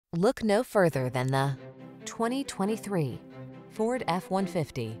Look no further than the 2023 Ford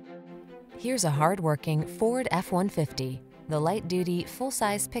F-150. Here's a hard-working Ford F-150, the light-duty,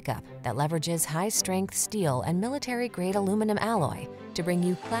 full-size pickup that leverages high-strength steel and military-grade aluminum alloy to bring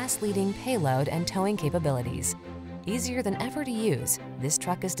you class-leading payload and towing capabilities. Easier than ever to use, this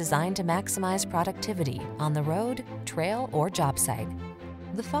truck is designed to maximize productivity on the road, trail, or job site.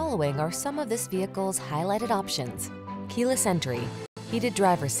 The following are some of this vehicle's highlighted options: keyless entry, heated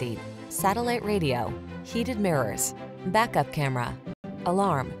driver's seat, satellite radio, heated mirrors, backup camera,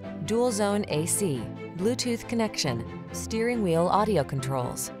 alarm, dual zone AC, Bluetooth connection, steering wheel audio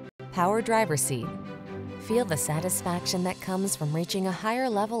controls, power driver's seat. Feel the satisfaction that comes from reaching a higher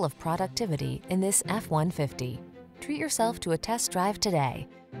level of productivity in this F-150. Treat yourself to a test drive today.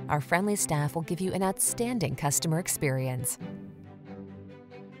 Our friendly staff will give you an outstanding customer experience.